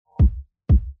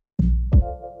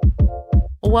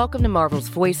Welcome to Marvel's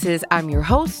Voices. I'm your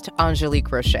host, Angélique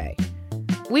Roché.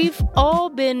 We've all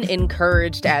been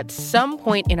encouraged at some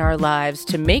point in our lives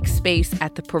to make space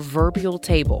at the proverbial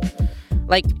table.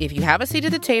 Like, if you have a seat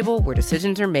at the table where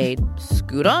decisions are made,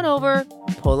 scoot on over,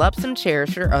 pull up some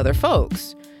chairs for other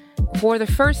folks. For the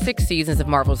first 6 seasons of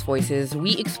Marvel's Voices,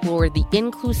 we explored the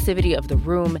inclusivity of the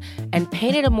room and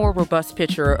painted a more robust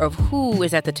picture of who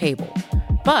is at the table.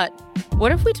 But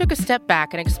what if we took a step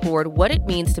back and explored what it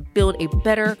means to build a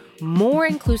better, more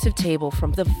inclusive table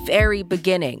from the very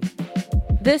beginning?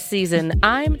 This season,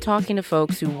 I'm talking to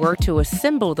folks who work to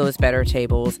assemble those better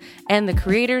tables and the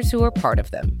creators who are part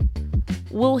of them.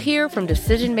 We'll hear from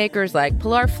decision makers like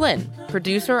Pilar Flynn,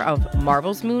 producer of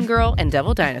Marvel's Moon Girl and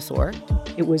Devil Dinosaur.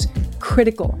 It was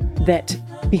critical that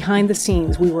behind the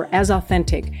scenes we were as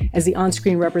authentic as the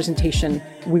on-screen representation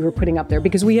we were putting up there,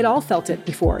 because we had all felt it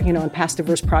before, in past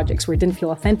diverse projects where it didn't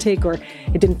feel authentic or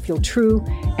it didn't feel true,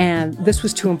 and this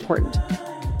was too important.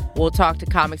 We'll talk to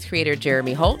comics creator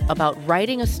Jeremy Holt about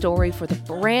writing a story for the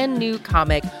brand new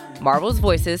comic Marvel's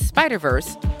Voices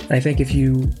Spider-Verse. I think if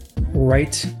you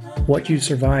write what you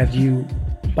survived, you,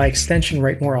 by extension,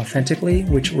 write more authentically,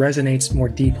 which resonates more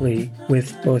deeply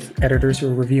with both editors who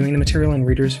are reviewing the material and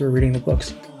readers who are reading the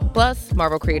books. Plus,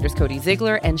 Marvel creators Cody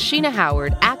Ziegler and Sheena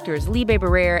Howard, actors Libe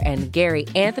Barrere and Gary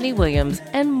Anthony Williams,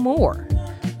 and more.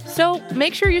 So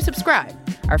make sure you subscribe.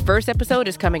 Our first episode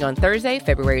is coming on Thursday,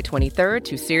 February 23rd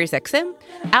to SiriusXM,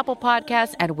 Apple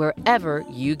Podcasts, and wherever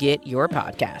you get your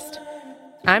podcast.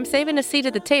 I'm saving a seat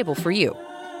at the table for you.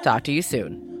 Talk to you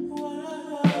soon.